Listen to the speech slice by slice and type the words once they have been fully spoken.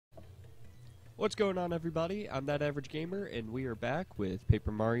What's going on, everybody? I'm That Average Gamer, and we are back with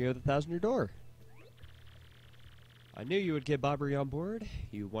Paper Mario: The Thousand Year Door. I knew you would get Bobbery on board,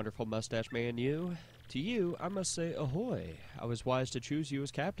 you wonderful mustache man, you. To you, I must say ahoy. I was wise to choose you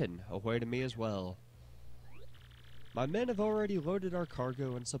as captain. Ahoy to me as well. My men have already loaded our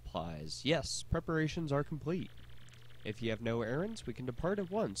cargo and supplies. Yes, preparations are complete. If you have no errands, we can depart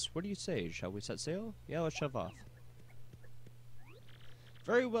at once. What do you say? Shall we set sail? Yeah, let's shove off.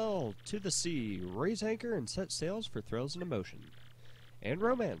 Very well, to the sea, raise anchor and set sails for thrills and emotion. And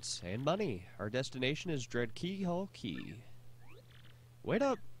romance, and money. Our destination is Dread Keyhole Key. Wait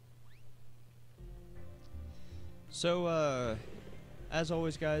up! So, as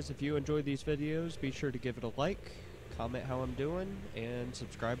always guys, if you enjoy these videos, be sure to give it a like, comment how I'm doing, and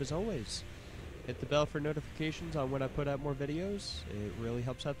subscribe as always. Hit the bell for notifications on when I put out more videos. It really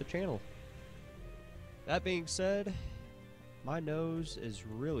helps out the channel. That being said, my nose is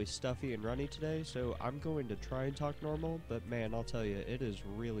really stuffy and runny today, so I'm going to try and talk normal, but man, I'll tell you, it is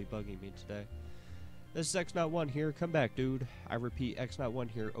really bugging me today. This is X-Not1 here. Come back, dude. I repeat,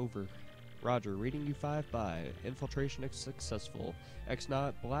 X-Not1 here. Over. Roger. Reading you 5 by. Infiltration is successful.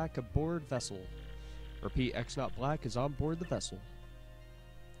 X-Not Black aboard vessel. Repeat, X-Not Black is on board the vessel.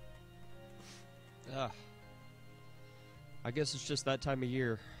 I guess it's just that time of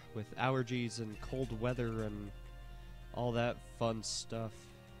year with allergies and cold weather and all that fun stuff.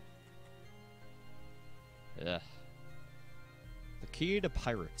 Ugh. The Key to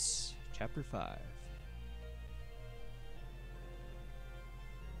Pirates, Chapter 5.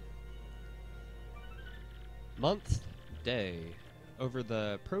 Month, day. Over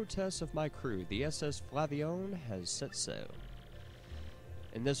the protests of my crew, the SS Flavione has set sail.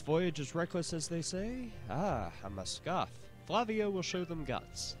 In this voyage as reckless as they say? Ah, I must scoff. Flavio will show them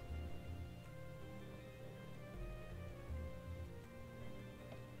guts.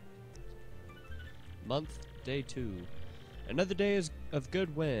 Month, day 2. Another day of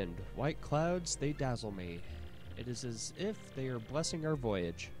good wind. White clouds, they dazzle me. It is as if they are blessing our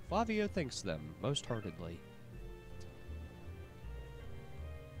voyage. Flavio thanks them, most heartedly.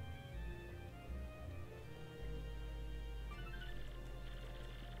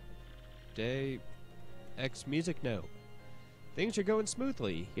 Day X music note. Things are going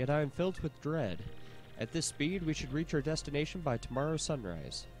smoothly, yet I am filled with dread. At this speed, we should reach our destination by tomorrow's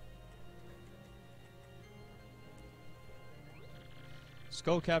sunrise.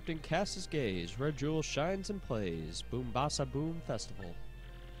 Skull Captain casts his gaze. Red Jewel shines and plays. Boom Bassa Boom Festival.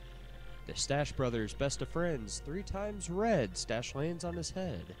 The Stash Brothers, best of friends. 3 times red. Stash lands on his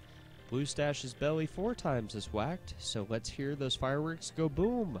head. Blue Stash's belly 4 times is whacked. So let's hear those fireworks go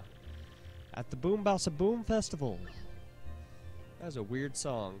boom. At the Boom Bassa Boom Festival. That was a weird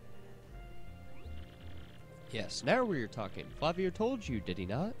song. Yes, now we're talking. Flavio told you, did he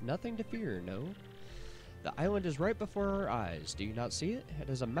not? Nothing to fear, no? The island is right before our eyes. Do you not see it?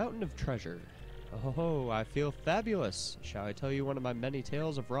 It is a mountain of treasure. Oh, I feel fabulous. Shall I tell you one of my many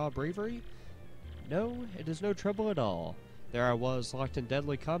tales of raw bravery? No, it is no trouble at all. There I was, locked in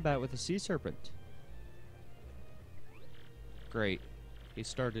deadly combat with a sea serpent. Great. He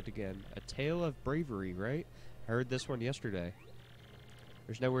started again. A tale of bravery, right? I heard this one yesterday.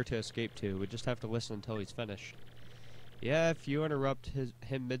 There's nowhere to escape to. We just have to listen until he's finished. Yeah, if you interrupt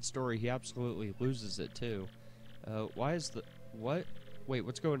him mid-story, he absolutely loses it, too. Why is the... What? Wait,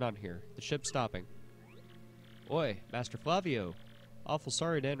 what's going on here? The ship's stopping. Oi, Master Flavio. Awful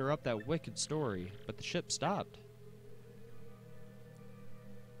sorry to interrupt that wicked story, but the ship stopped.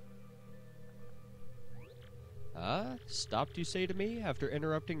 Stopped, you say to me, after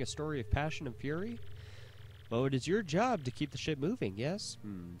interrupting a story of passion and fury? Well, it is your job to keep the ship moving, yes?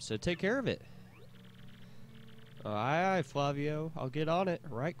 So take care of it. Oh, aye, aye, Flavio. I'll get on it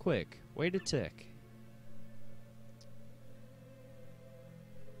right quick. Wait a tick.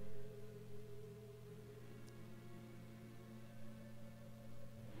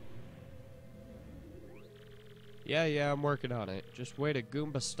 Yeah, I'm working on it. Just wait a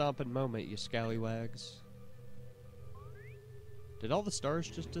Goomba stomping moment, you scallywags. Did all the stars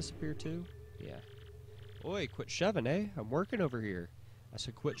just disappear too? Yeah. Oi, quit shoving, eh? I'm working over here. I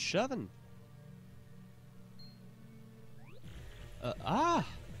said quit shoving.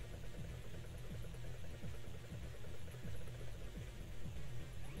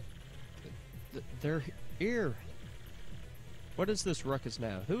 They're here. What is this ruckus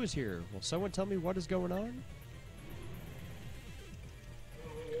now? Who is here? Will someone tell me what is going on?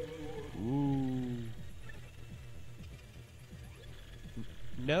 Ooh.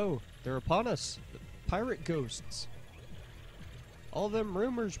 No, they're upon us. The pirate ghosts. All them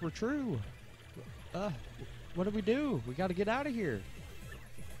rumors were true. What do? We gotta get out of here.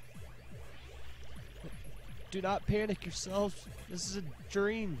 Do not panic yourselves. This is a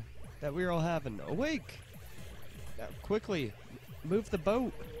dream that we're all having. Awake! Now, quickly, move the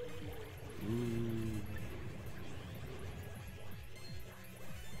boat. Ooh.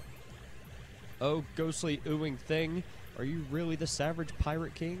 Oh, ghostly oohing thing. Are you really the savage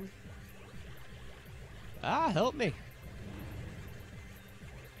pirate king? Ah, help me.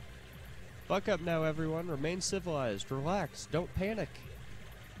 Buck up now, everyone. Remain civilized. Relax. Don't panic.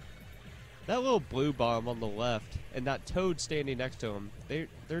 That little blue bomb on the left and that toad standing next to him,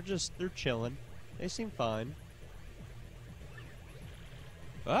 they're chilling. They seem fine.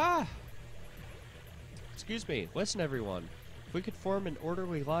 Ah! Excuse me. Listen, everyone. If we could form an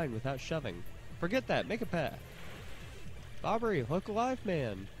orderly line without shoving. Forget that. Make a path. Bobbery, look alive,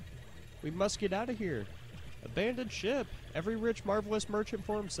 man. We must get out of here. Abandoned ship. Every rich, marvelous merchant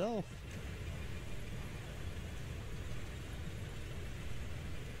for himself.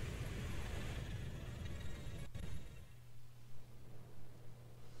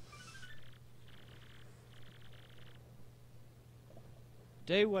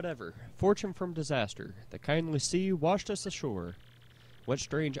 Day whatever. Fortune from disaster. The kindly sea washed us ashore. What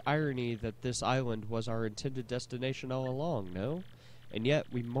strange irony that this island was our intended destination all along, no? And yet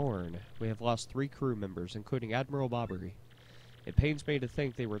we mourn. We have lost 3 crew members, including Admiral Bobbery. It pains me to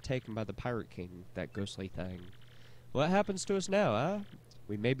think they were taken by the Pirate King, that ghostly thing. What happens to us now, huh?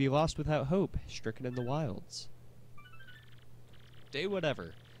 We may be lost without hope, stricken in the wilds. Day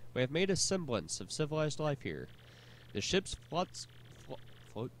whatever. We have made a semblance of civilized life here. The ship's flotsam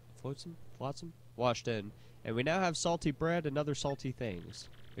washed in, and we now have salty bread and other salty things.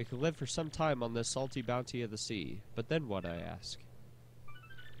 We could live for some time on this salty bounty of the sea, but then what, I ask?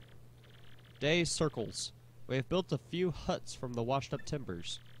 Day circles. We have built a few huts from the washed-up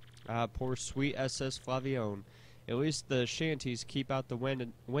timbers. Ah, poor sweet SS Flavione. At least the shanties keep out the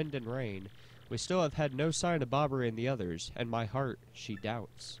wind and rain. We still have had no sign of Bobbery and the others, and my heart, she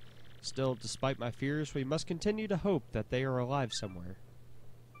doubts. Still, despite my fears, we must continue to hope that they are alive somewhere.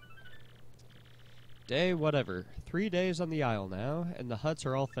 Day whatever. 3 days on the isle now, and the huts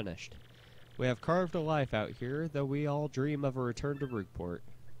are all finished. We have carved a life out here, though we all dream of a return to Rookport.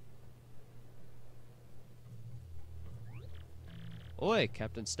 Oi,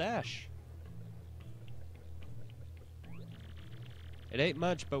 Captain Stash. It ain't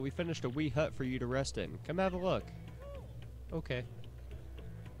much, but we finished a wee hut for you to rest in. Come have a look. Okay.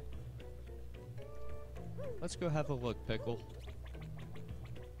 Let's go have a look, Pickle.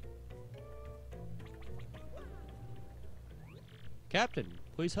 Captain,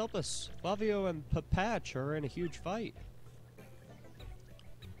 please help us. Flavio and Papatch are in a huge fight.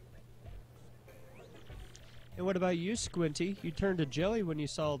 And what about you, Squinty? You turned to jelly when you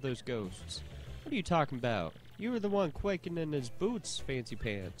saw those ghosts. What are you talking about? You were the one quaking in his boots, Fancy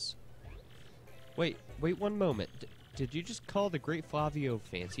Pants. Wait one moment. Did you just call the great Flavio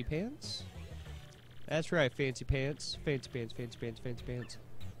Fancy Pants? That's right, Fancy Pants. Fancy Pants, Fancy Pants, Fancy Pants.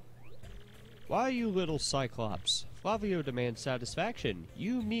 Why, you little Cyclops? Flavio demands satisfaction.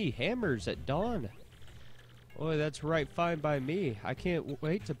 You, me, hammers at dawn. Oh, that's right, fine by me. I can't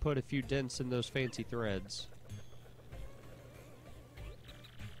wait to put a few dents in those fancy threads.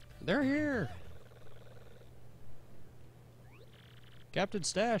 They're here. Captain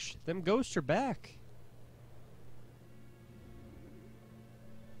Stash, them ghosts are back.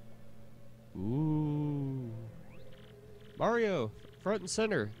 Ooh. Mario, front and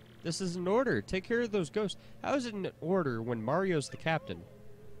center. This is an order. Take care of those ghosts. How is it an order when Mario's the captain?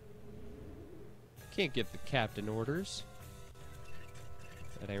 Can't give the captain orders.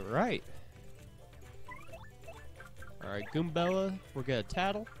 That ain't right. Alright, Goombella, we're gonna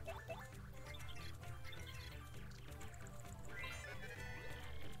tattle.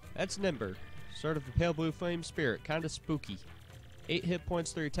 That's Nimber. Sort of a pale blue flame spirit. Kinda spooky. 8 hit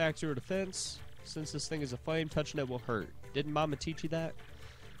points, 3 attacks, 0 defense. Since this thing is a flame, touching it will hurt. Didn't Mama teach you that?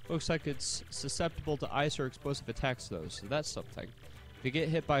 Looks like it's susceptible to ice or explosive attacks though, so that's something. If you get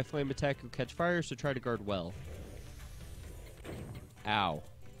hit by a flame attack, you'll catch fire, so try to guard well. Ow.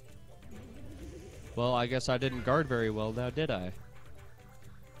 Well, I guess I didn't guard very well now, did I?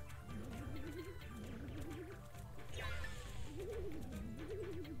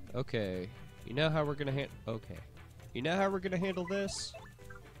 Okay. You know how we're gonna You know how we're gonna handle this?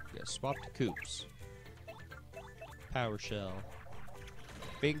 Yeah, swap to Coops. Power Shell.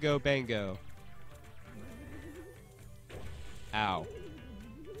 Bingo bango. Ow.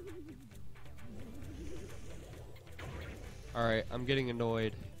 Alright, I'm getting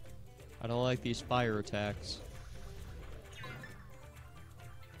annoyed. I don't like these fire attacks.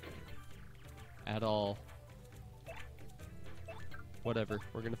 At all. Whatever,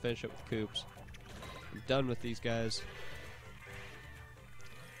 we're gonna finish it with Coops. I'm done with these guys.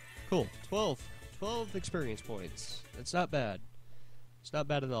 Cool. 12 experience points. That's not bad. It's not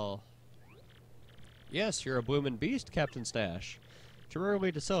bad at all. Yes, you're a bloomin' beast, Captain Stash. Too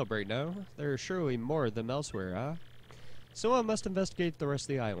early to celebrate now. There are surely more of them elsewhere, huh? Someone must investigate the rest of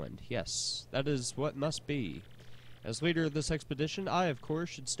the island. Yes, that is what must be. As leader of this expedition, I, of course,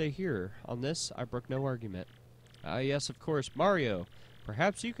 should stay here. On this, I brook no argument. Ah, yes, of course. Mario,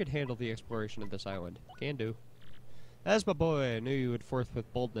 perhaps you could handle the exploration of this island. Can do. As my boy, I knew you would forth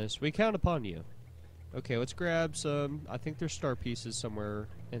with boldness. We count upon you. Okay, let's grab some... I think there's star pieces somewhere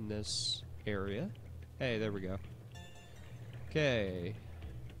in this area. Hey, there we go. Okay.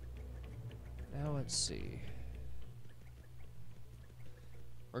 Now let's see.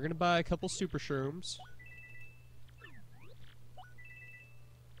 We're gonna buy a couple super shrooms.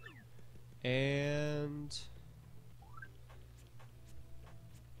 And...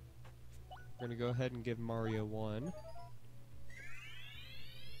 we're gonna go ahead and give Mario one.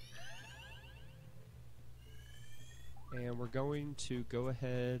 And we're going to go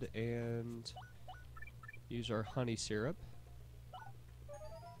ahead and use our honey syrup.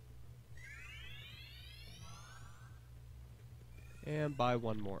 And buy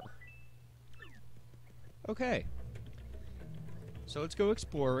one more. Okay. So let's go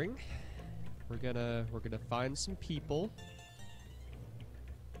exploring. We're gonna find some people.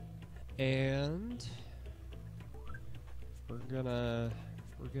 And we're gonna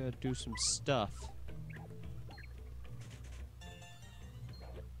do some stuff.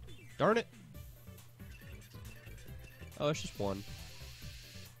 Darn it! Oh, it's just one.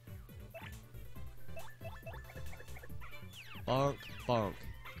 Bonk, bonk.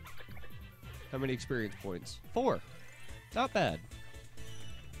 How many experience points? 4. Not bad.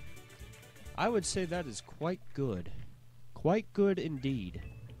 I would say that is quite good. Quite good indeed.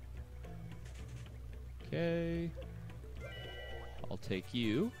 Okay. I'll take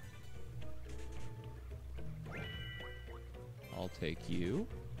you. I'll take you.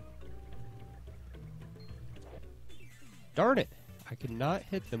 Darn it! I cannot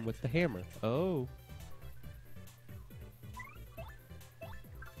hit them with the hammer. Oh.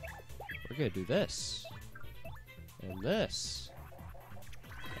 We're gonna do this. And this.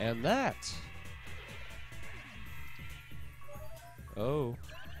 And that. Oh.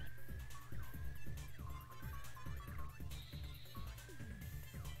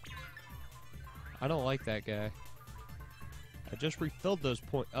 I don't like that guy. I just refilled those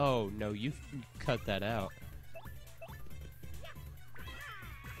points. Oh, no, you cut that out.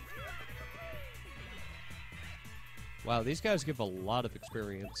 Wow, these guys give a lot of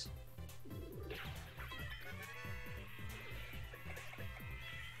experience.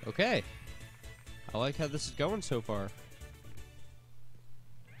 Okay. I like how this is going so far.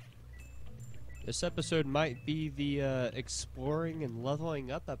 This episode might be the exploring and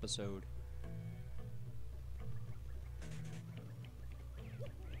leveling up episode.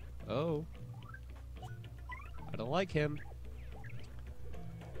 Oh. I don't like him.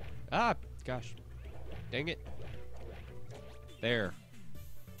 Ah, gosh. Dang it. There.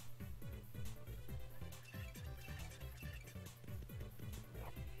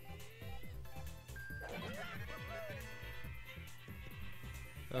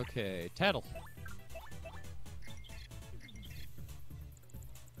 Okay, Tattle.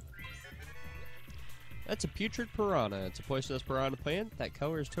 That's a putrid piranha. It's a poisonous piranha plant. That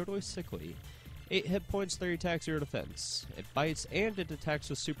color is totally sickly. 8 hit points, 3 attack, 0 defense. It bites and it attacks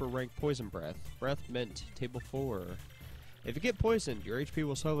with super rank poison breath. Breath mint, table 4. If you get poisoned, your HP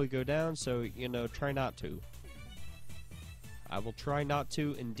will slowly go down, so, you know, try not to. I will try not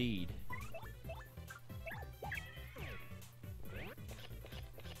to, indeed.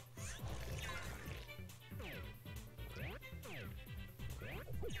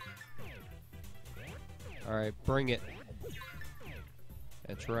 Alright, bring it.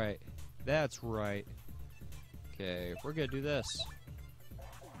 That's right. That's right. Okay, we're gonna do this.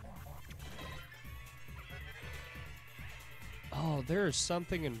 Oh, there is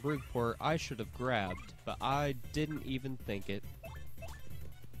something in Brookport I should have grabbed, but I didn't even think it.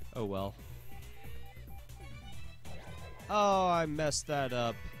 Oh well. Oh, I messed that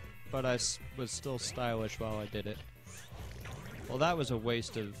up, but I was still stylish while I did it. Well, that was a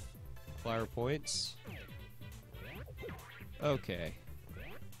waste of flower points. Okay.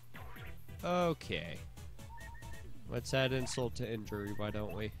 Okay. Let's add insult to injury, why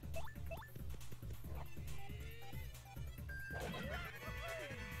don't we?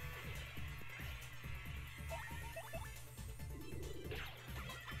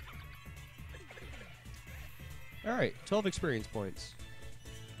 Alright, 12 experience points.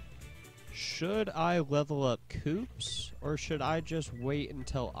 should I level up Coops, or should I just wait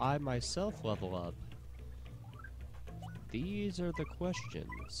until I myself level up? These are the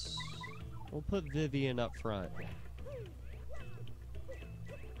questions. We'll put Vivian up front.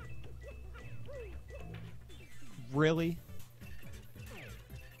 Really?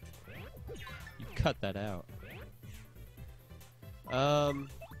 You cut that out.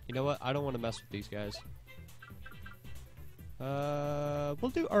 You know what? I don't want to mess with these guys.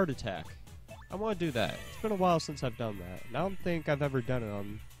 We'll do Art Attack. I want to do that. It's been a while since I've done that. And I don't think I've ever done it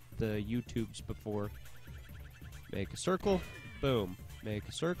on the YouTubes before. Make a circle. Boom. Make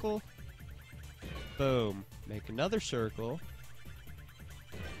a circle. Boom. Make another circle.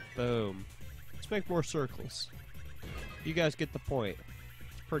 Boom. Let's make more circles. You guys get the point.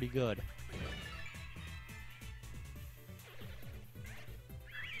 It's pretty good.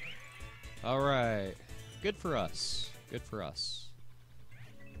 Alright. Good for us. Good for us.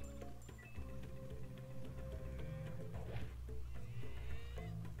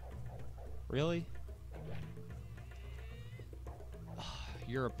 Really?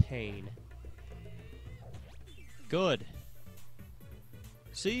 You're a pain. Good.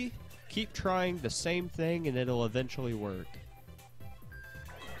 See? Keep trying the same thing and it'll eventually work.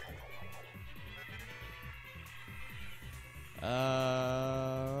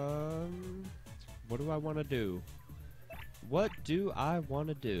 What do I want to do? What do I want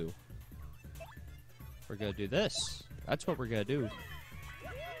to do? We're gonna do this. That's what we're gonna do.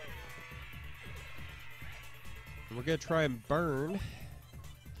 And we're gonna try and burn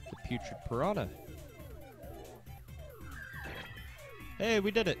the putrid piranha. Hey,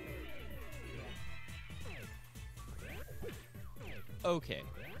 we did it. Okay.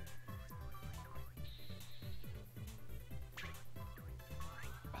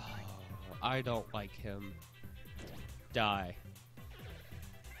 Oh, I don't like him. Die.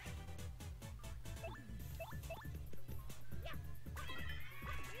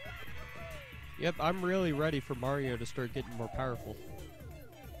 Yep, I'm really ready for Mario to start getting more powerful.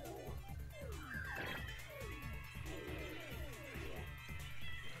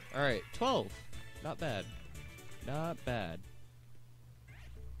 Alright, 12. Not bad. Not bad.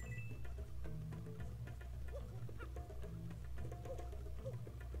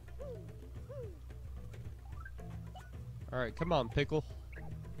 Alright, come on, Pickle.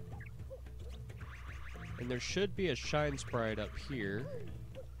 And there should be a Shine Sprite up here.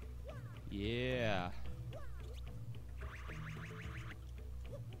 Yeah.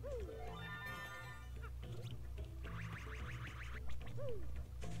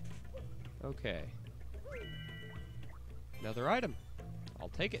 Okay. Another item. I'll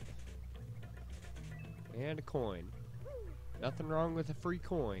take it. And a coin. Nothing wrong with a free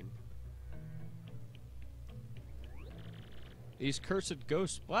coin. These cursed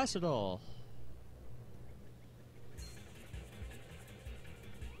ghosts blast it all.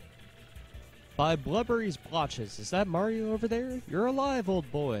 By Bobbery's blotches, is that Mario over there? You're alive,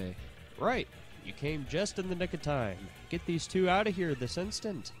 old boy. Right. You came just in the nick of time. Get these two out of here this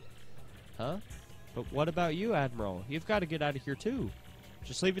instant. Huh? But what about you, Admiral? You've got to get out of here too.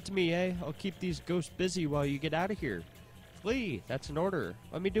 Just leave it to me, eh? I'll keep these ghosts busy while you get out of here. Flee, that's an order.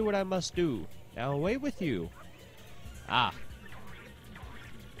 Let me do what I must do. Now away with you. Ah.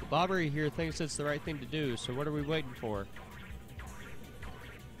 The Bobbery here thinks it's the right thing to do, so what are we waiting for?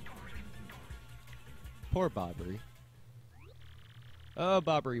 Poor Bobbery. Oh,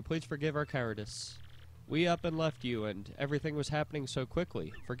 Bobbery, please forgive our cowardice. We up and left you, and everything was happening so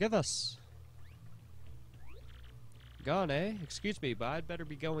quickly. Forgive us. Gone, eh? Excuse me, but I'd better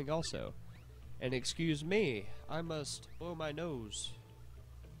be going also. And excuse me, I must blow my nose.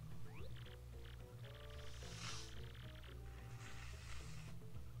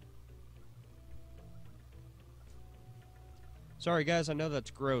 Sorry guys, I know that's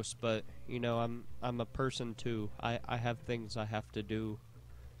gross, but you know, I'm a person too. I have things I have to do.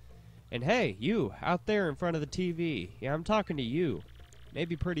 And hey, you out there in front of the TV. Yeah, I'm talking to you.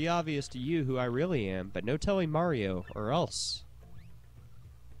 Maybe pretty obvious to you who I really am, but no telling Mario, or else.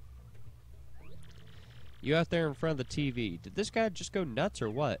 You out there in front of the TV. Did this guy just go nuts or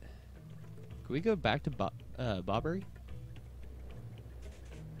what? Can we go back to Bobbery?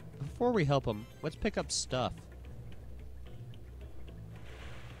 Before we help him, let's pick up stuff.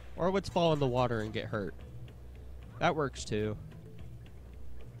 Or let's fall in the water and get hurt. That works too.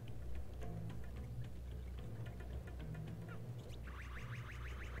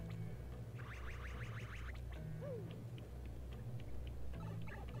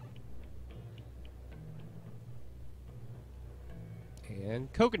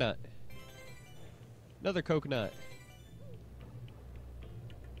 And coconut. Another coconut.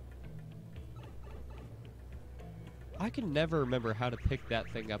 I can never remember how to pick that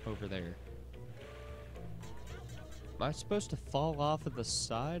thing up over there. Am I supposed to fall off of the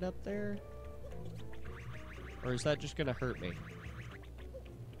side up there? Or is that just gonna hurt me?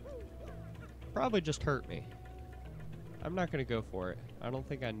 Probably just hurt me. I'm not gonna go for it. I don't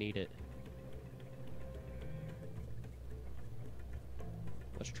think I need it.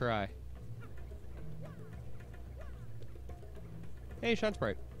 Let's try. Hey, Shine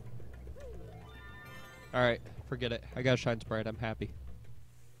Sprite. Alright, forget it. I got Shine Sprite. I'm happy.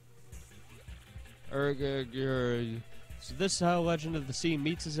 So this is how Legend of the Sea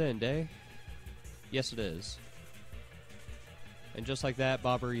meets his end, eh? Yes, it is. And just like that,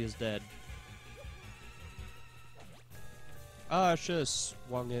 Bobbery is dead. I should have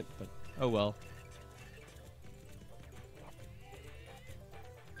swung it, but oh well.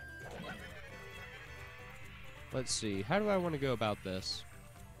 Let's see. How do I want to go about this?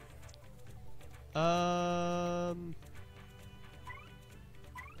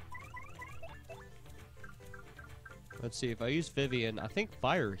 Let's see. If I use Vivian, I think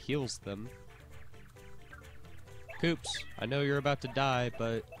fire heals them. Coops, I know you're about to die,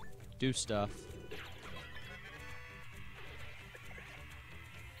 but do stuff.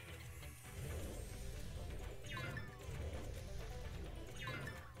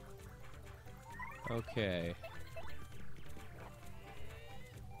 Okay.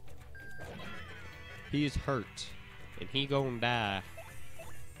 He's hurt, and he gonna die.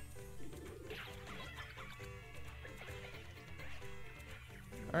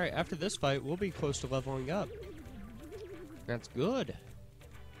 Alright, after this fight, we'll be close to leveling up. That's good.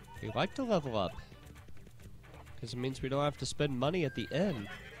 We like to level up. Because it means we don't have to spend money at the end.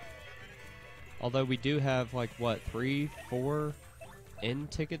 Although we do have, like, what, 3, 4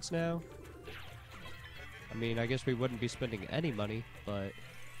 end tickets now? I mean, I guess we wouldn't be spending any money, but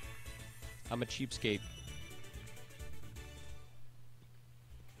I'm a cheapskate.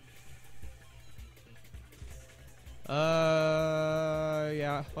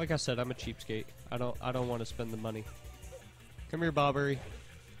 Yeah, like I said, I'm a cheapskate. I don't want to spend the money. Come here, Bobbery.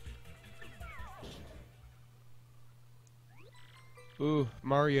 Ooh,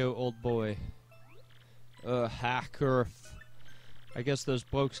 Mario, old boy. Hacker. I guess those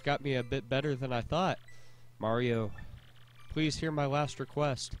blokes got me a bit better than I thought. Mario, please hear my last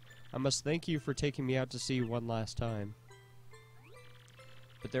request. I must thank you for taking me out to sea one last time.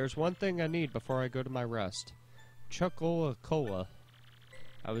 But there's one thing I need before I go to my rest. Chocola-Cola.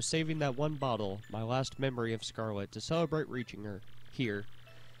 I was saving that one bottle, my last memory of Scarlet, to celebrate reaching her. Here.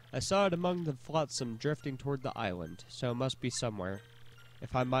 I saw it among the flotsam drifting toward the island, so it must be somewhere.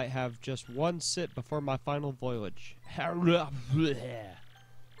 If I might have just one sip before my final voyage.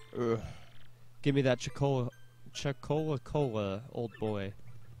 Give me that Chocola-Cola, old boy.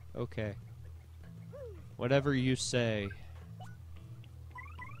 Okay. Whatever you say.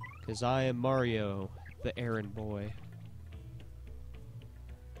 'Cause I am Mario, the errand boy.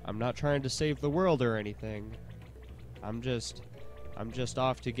 I'm not trying to save the world or anything. I'm just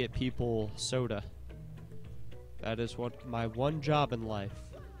off to get people soda. That is what my one job in life.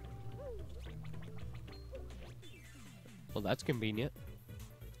 Well, that's convenient.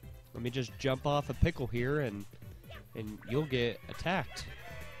 Let me just jump off a pickle here and you'll get attacked.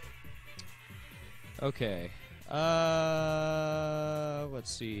 Okay.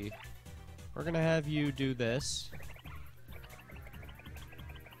 Let's see. We're gonna have you do this.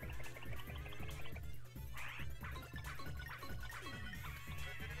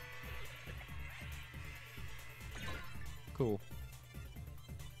 Cool.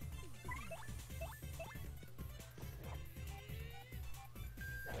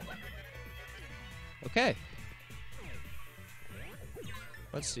 Okay.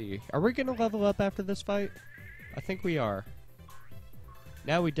 Let's see. Are we gonna level up after this fight? I think we are.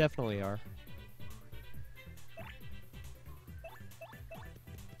 Now we definitely are.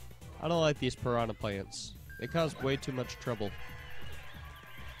 I don't like these piranha plants. They cause way too much trouble.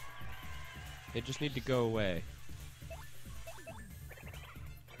 They just need to go away.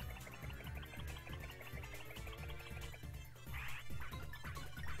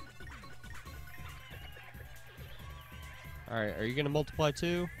 Alright, are you gonna multiply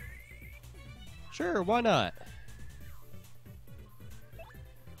too? Sure, why not?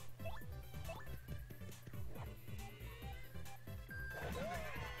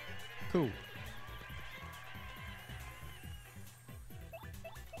 Cool.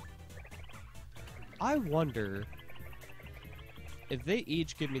 I wonder if they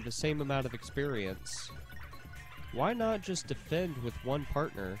each give me the same amount of experience, why not just defend with one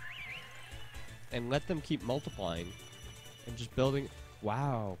partner and let them keep multiplying and just building?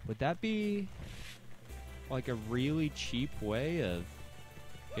 Wow, would that be like a really cheap way of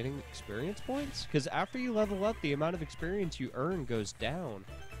getting experience points? Because after you level up, the amount of experience you earn goes down.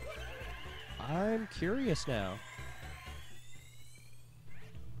 I'm curious now.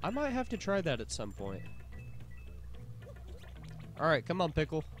 I might have to try that at some point. Alright, come on,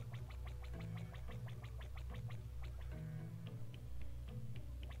 Pickle.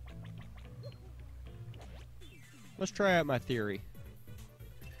 Let's try out my theory.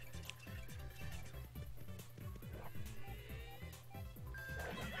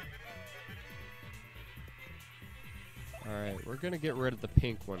 Alright, we're gonna get rid of the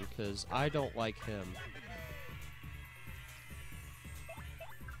pink one, because I don't like him.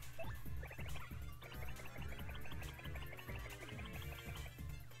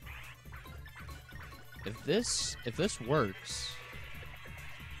 If this works,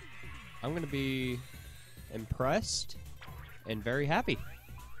 I'm gonna be impressed and very happy.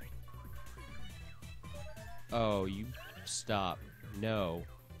 Oh, you stop. No.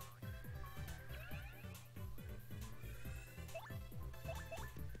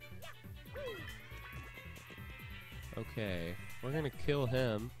 Okay, we're gonna kill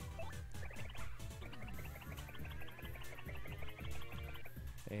him.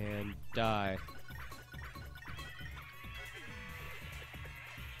 And die.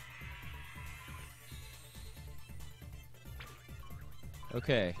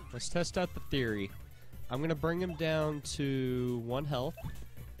 Okay, let's test out the theory. I'm gonna bring him down to 1 health.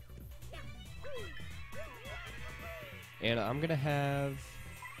 And I'm gonna have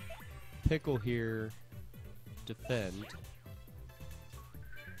Pickle here defend.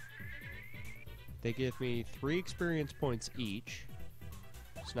 They give me 3 experience points each.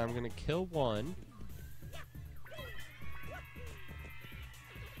 So now I'm gonna kill one.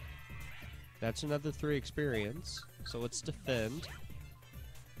 That's another 3 experience. So let's defend.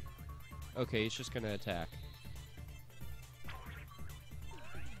 Okay, he's just gonna attack.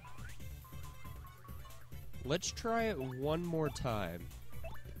 Let's try it one more time.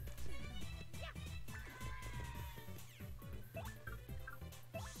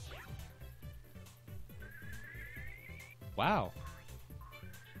 Wow.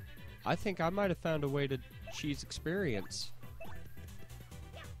 I think I might have found a way to cheese experience.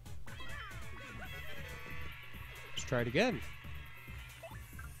 Let's try it again.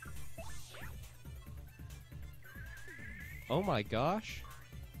 Oh my gosh.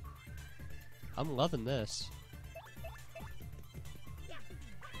 I'm loving this.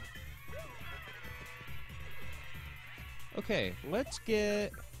 Okay, let's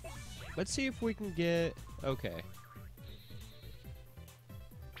see if we can get, okay.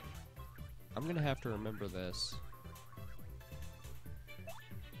 I'm gonna have to remember this.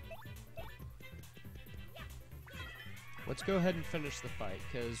 Let's go ahead and finish the fight,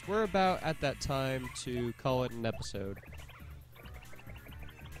 because we're about at that time to call it an episode.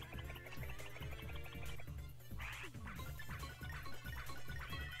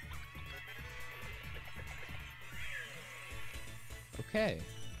 Okay.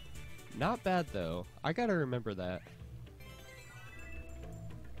 Not bad, though. I gotta remember that.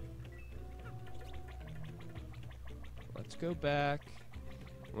 Let's go back.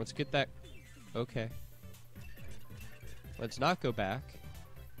 Let's get that... Okay. Let's not go back.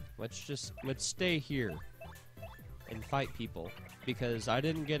 Let's stay here and fight people, because I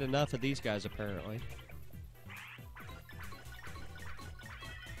didn't get enough of these guys, apparently.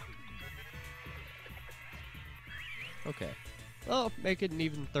 Okay. Well, make it an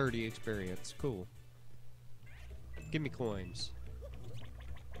even 30 experience. Cool. Give me coins.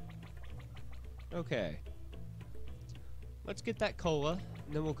 Okay. Let's get that cola,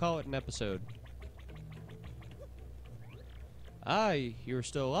 and then we'll call it an episode. Ah, you're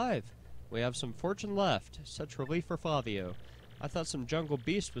still alive. We have some fortune left. Such relief for Flavio. I thought some jungle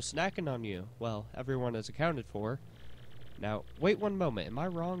beast was snacking on you. Well, everyone is accounted for. Now, wait one moment. Am I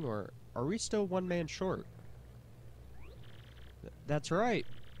wrong, or are we still one man short? That's right.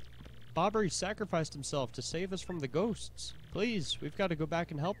 Bobbery sacrificed himself to save us from the ghosts. Please, we've got to go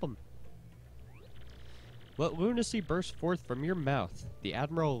back and help him. What lunacy burst forth from your mouth? The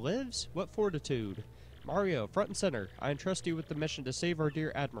Admiral lives? What fortitude? Mario, front and center, I entrust you with the mission to save our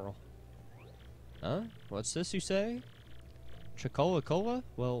dear Admiral. Huh? What's this you say? Chocola Cola?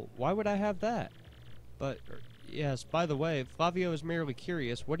 Well, why would I have that? But, yes, by the way, Flavio is merely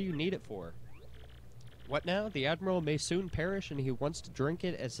curious. What do you need it for? What now? The Admiral may soon perish and he wants to drink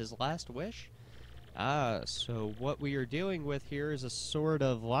it as his last wish? Ah, so what we are dealing with here is a sort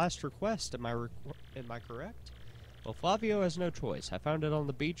of last request, am I correct? Well, Flavio has no choice. I found it on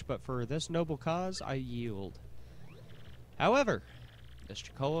the beach, but for this noble cause, I yield. However, This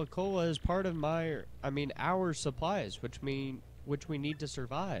Coca-Cola is part of our supplies, which we need to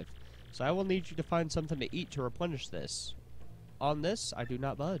survive. So I will need you to find something to eat to replenish this. On this, I do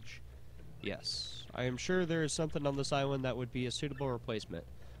not budge. Yes, I am sure there is something on this island that would be a suitable replacement.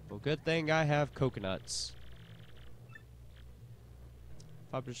 Well, good thing I have coconuts.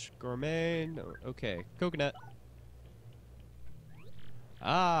 Publish gourmet. No, okay, coconut.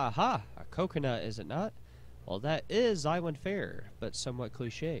 Aha! A coconut, is it not? Well, that is island fare, but somewhat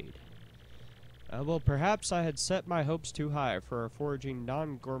cliched. Well, perhaps I had set my hopes too high for a foraging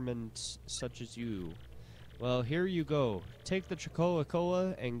non-gourmands such as you. Well, here you go. Take the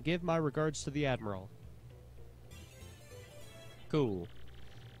Coca-Cola and give my regards to the Admiral. Cool.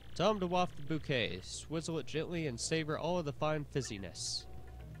 Tell him to waft the bouquet, swizzle it gently, and savor all of the fine fizziness.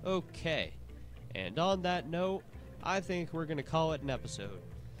 Okay. And on that note, I think we're going to call it an episode.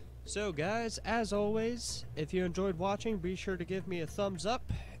 So guys, as always, if you enjoyed watching, be sure to give me a thumbs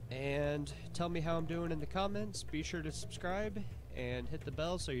up and tell me how I'm doing in the comments. Be sure to subscribe and hit the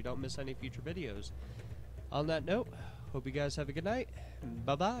bell so you don't miss any future videos. On that note, hope you guys have a good night.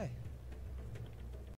 Bye-bye.